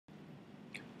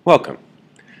Welcome.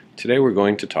 Today we're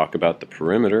going to talk about the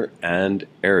perimeter and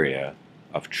area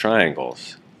of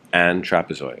triangles and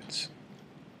trapezoids.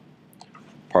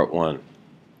 Part 1.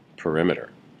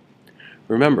 Perimeter.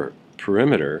 Remember,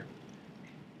 perimeter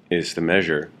is the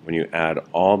measure when you add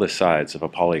all the sides of a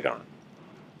polygon.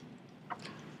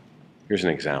 Here's an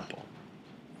example.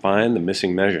 Find the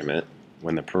missing measurement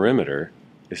when the perimeter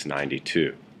is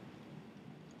 92.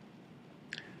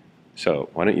 So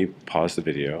why don't you pause the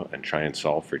video and try and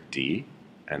solve for D,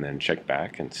 and then check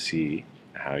back and see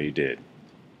how you did.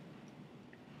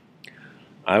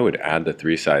 I would add the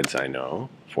three sides I know,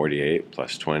 48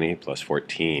 plus 20 plus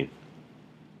 14.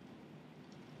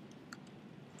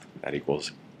 That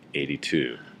equals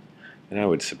 82. And I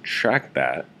would subtract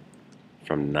that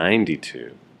from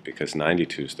 92, because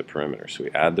 92 is the perimeter. So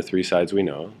we add the three sides we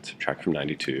know, subtract from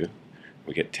 92,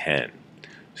 we get 10.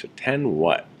 So 10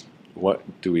 what?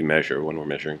 What do we measure when we're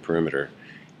measuring perimeter?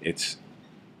 It's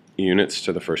units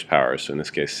to the first power, so in this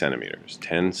case centimeters.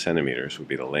 10 centimeters would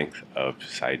be the length of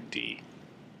side D.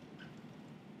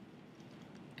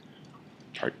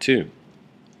 Part 2,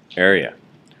 area.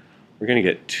 We're going to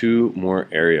get two more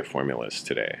area formulas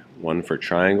today, one for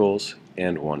triangles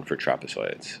and one for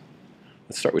trapezoids.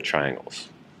 Let's start with triangles.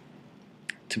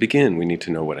 To begin, we need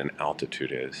to know what an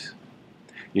altitude is.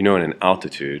 You know, an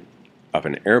altitude of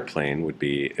an airplane would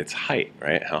be its height,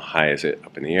 right? How high is it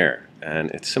up in the air? And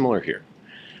it's similar here.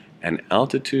 An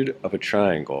altitude of a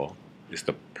triangle is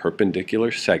the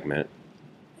perpendicular segment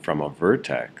from a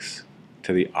vertex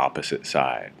to the opposite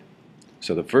side.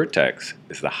 So the vertex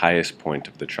is the highest point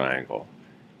of the triangle,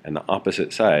 and the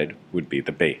opposite side would be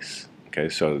the base. Okay,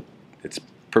 so it's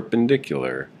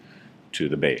perpendicular to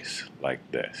the base, like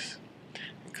this.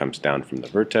 It comes down from the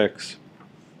vertex,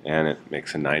 and it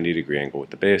makes a 90-degree angle with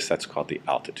the base. That's called the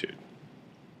altitude.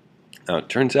 Now it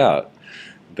turns out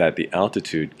that the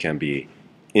altitude can be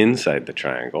inside the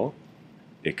triangle,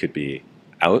 it could be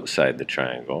outside the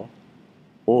triangle,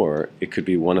 or it could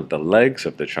be one of the legs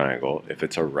of the triangle if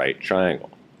it's a right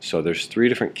triangle. So there's three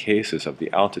different cases of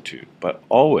the altitude, but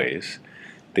always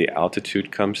the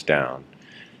altitude comes down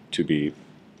to be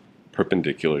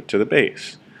perpendicular to the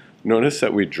base. Notice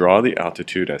that we draw the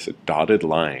altitude as a dotted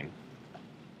line.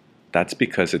 That's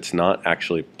because it's not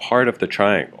actually part of the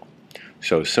triangle.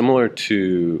 So similar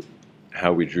to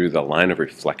how we drew the line of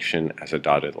reflection as a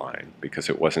dotted line, because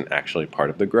it wasn't actually part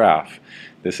of the graph,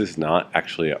 this is not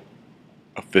actually a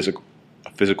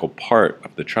physical part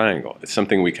of the triangle. It's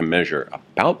something we can measure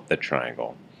about the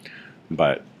triangle,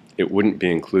 but it wouldn't be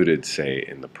included, say,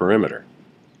 in the perimeter.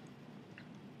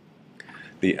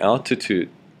 The altitude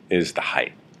is the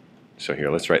height. So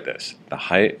here, let's write this. The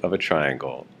height of a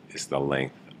triangle is the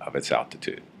length of its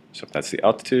altitude. So if that's the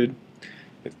altitude,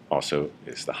 it also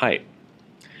is the height.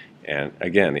 And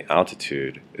again, the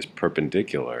altitude is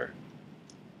perpendicular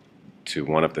to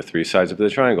one of the three sides of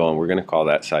the triangle, and we're going to call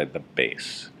that side the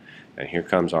base. And here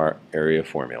comes our area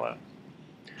formula.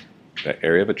 The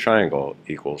area of a triangle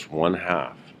equals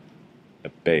 1/2 the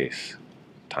base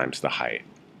times the height.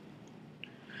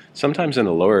 Sometimes in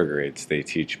the lower grades they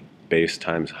teach base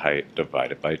times height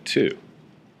divided by 2.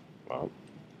 Well,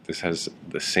 this has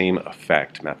the same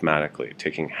effect mathematically.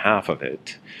 Taking half of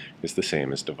it is the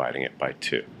same as dividing it by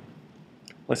 2.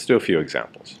 Let's do a few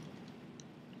examples.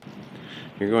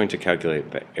 You're going to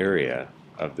calculate the area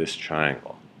of this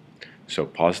triangle. So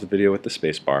pause the video with the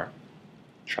spacebar,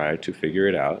 try to figure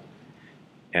it out,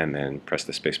 and then press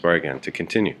the spacebar again to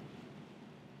continue.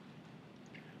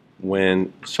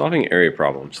 When solving area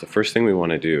problems, the first thing we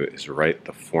want to do is write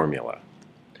the formula.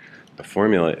 The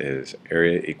formula is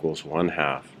area equals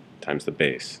 1/2 times the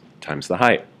base times the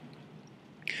height.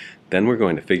 Then we're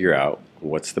going to figure out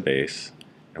what's the base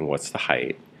and what's the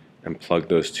height and plug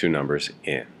those two numbers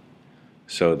in.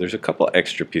 So there's a couple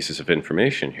extra pieces of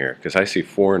information here because I see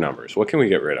 4 numbers. What can we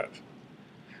get rid of?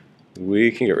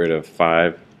 We can get rid of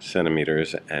 5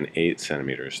 centimeters and 8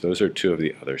 centimeters. Those are two of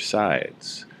the other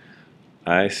sides.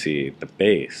 I see the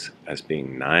base as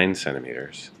being 9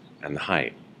 centimeters and the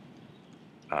height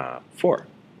 4.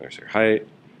 There's your height,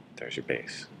 there's your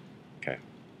base. Okay.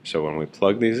 So when we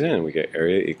plug these in, we get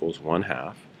area equals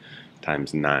 1/2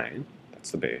 times 9,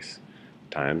 that's the base,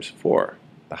 times 4,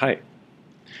 the height.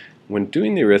 When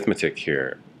doing the arithmetic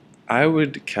here, I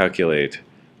would calculate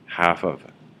half of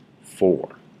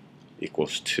 4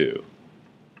 equals 2,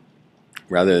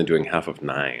 rather than doing half of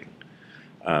 9.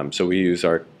 So we use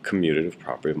our commutative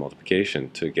property of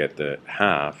multiplication to get the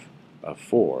half of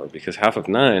 4, because half of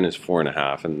 9 is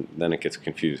 4.5, and then it gets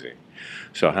confusing.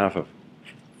 So half of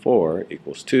 4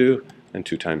 equals 2, and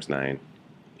 2 times 9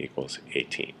 equals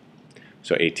 18.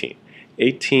 So 18.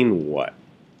 18 what?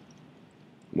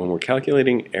 when we're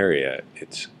calculating area,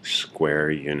 it's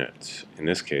square units. In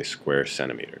this case, square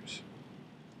centimeters.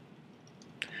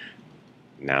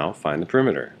 Now find the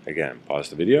perimeter. Again, pause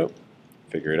the video,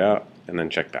 figure it out, and then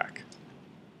check back.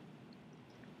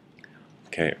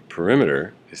 Okay,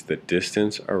 perimeter is the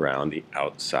distance around the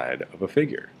outside of a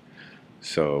figure.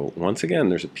 So once again,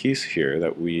 there's a piece here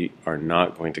that we are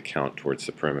not going to count towards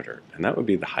the perimeter, and that would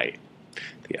be the height.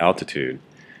 The altitude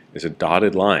is a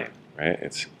dotted line, right?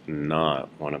 It's not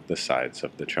one of the sides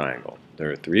of the triangle. There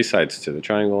are 3 sides to the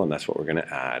triangle, and that's what we're going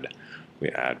to add. We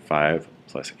add 5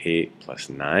 plus 8 plus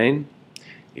 9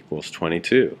 equals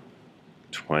 22.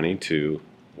 22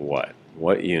 what?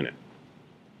 What unit?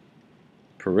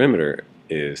 Perimeter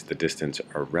is the distance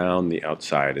around the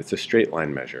outside. It's a straight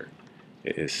line measure.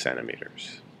 It is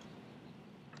centimeters.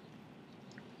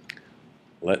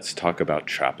 Let's talk about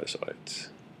trapezoids.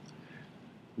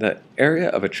 The area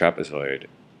of a trapezoid,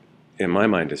 in my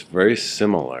mind, is very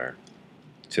similar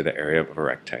to the area of a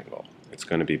rectangle. It's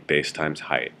going to be base times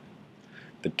height.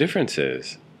 The difference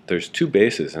is there's 2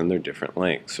 bases and they're different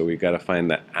lengths, so we've got to find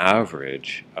the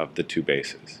average of the 2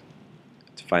 bases.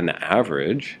 To find the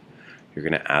average, you're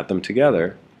going to add them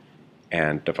together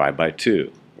and divide by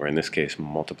 2, or in this case,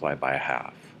 multiply by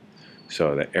 1/2.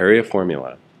 So the area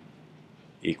formula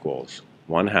equals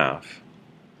 1/2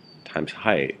 times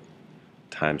height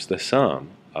times the sum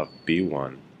of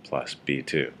B1 plus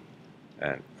B2.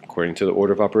 And according to the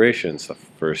order of operations, the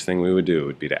first thing we would do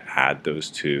would be to add those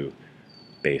 2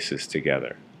 bases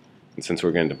together. And since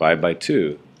we're going to divide by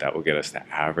 2, that will get us the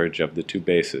average of the 2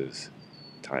 bases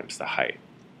times the height.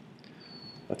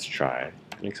 Let's try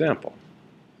an example.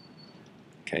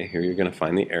 Okay, here you're going to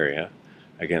find the area.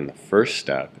 Again, the first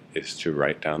step is to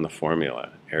write down the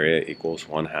formula. Area equals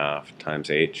 1/2 times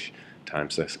h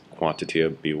times the quantity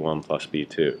of B1 plus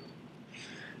B2.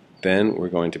 Then we're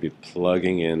going to be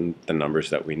plugging in the numbers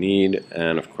that we need,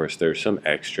 and of course there's some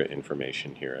extra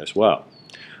information here as well.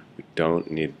 We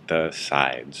don't need the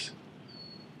sides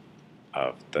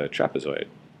of the trapezoid.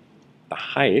 The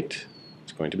height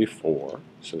is going to be 4,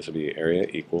 so this will be area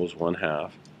equals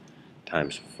 1/2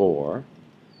 times 4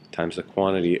 times the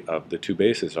quantity of the 2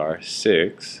 bases are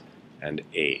 6 and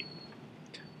 8.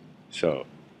 So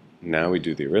now we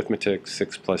do the arithmetic.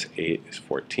 6 plus 8 is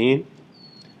 14.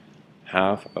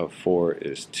 Half of 4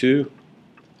 is 2.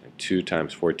 And 2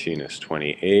 times 14 is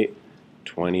 28.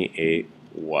 28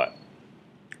 what?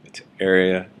 It's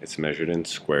area. It's measured in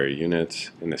square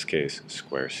units. In this case,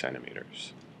 square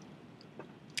centimeters.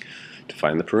 To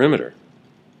find the perimeter,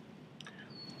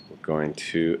 we're going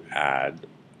to add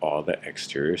all the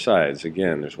exterior sides.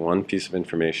 Again, there's one piece of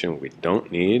information we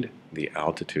don't need, the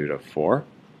altitude of 4.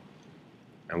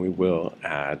 And we will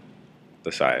add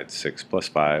the sides. 6 plus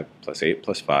 5 plus 8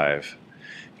 plus 5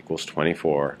 equals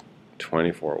 24.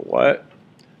 24 what?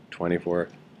 24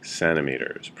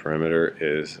 centimeters. Perimeter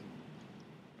is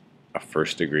a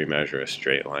first degree measure, a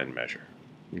straight line measure.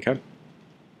 Okay?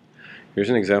 Here's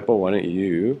an example. Why don't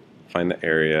you find the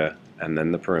area and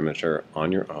then the perimeter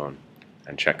on your own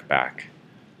and check back.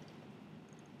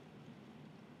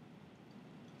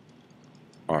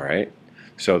 Alright,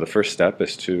 so the first step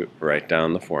is to write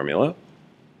down the formula,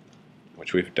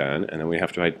 which we've done, and then we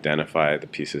have to identify the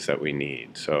pieces that we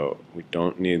need. So we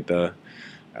don't need the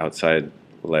outside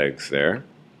legs there,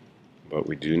 but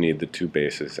we do need the 2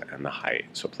 bases and the height.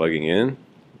 So plugging in,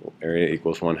 area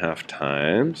equals 1/2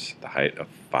 times the height of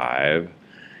 5,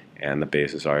 and the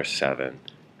bases are 7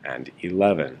 and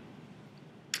 11.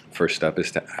 First step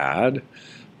is to add,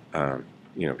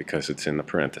 because it's in the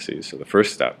parentheses. So the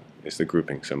first step is the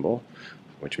grouping symbol,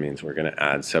 which means we're going to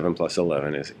add 7 plus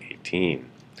 11 is 18.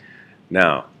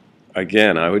 Now,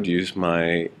 again, I would use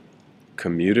my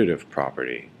commutative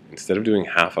property. Instead of doing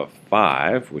half of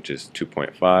 5, which is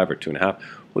 2.5 or 2.5,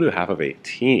 we'll do half of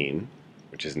 18,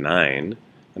 which is 9,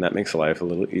 and that makes life a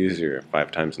little easier. 5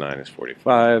 times 9 is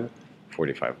 45.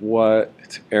 45 what?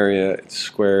 It's area, it's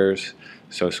squares,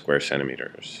 so square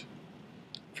centimeters.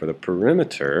 For the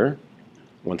perimeter,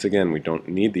 once again, we don't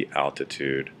need the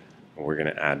altitude. We're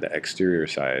going to add the exterior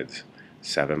sides.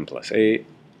 7 plus 8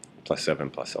 plus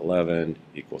 7 plus 11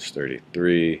 equals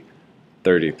 33.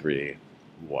 33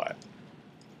 what?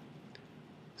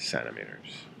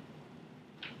 Centimeters.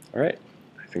 All right,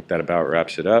 I think that about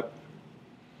wraps it up.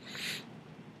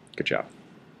 Good job.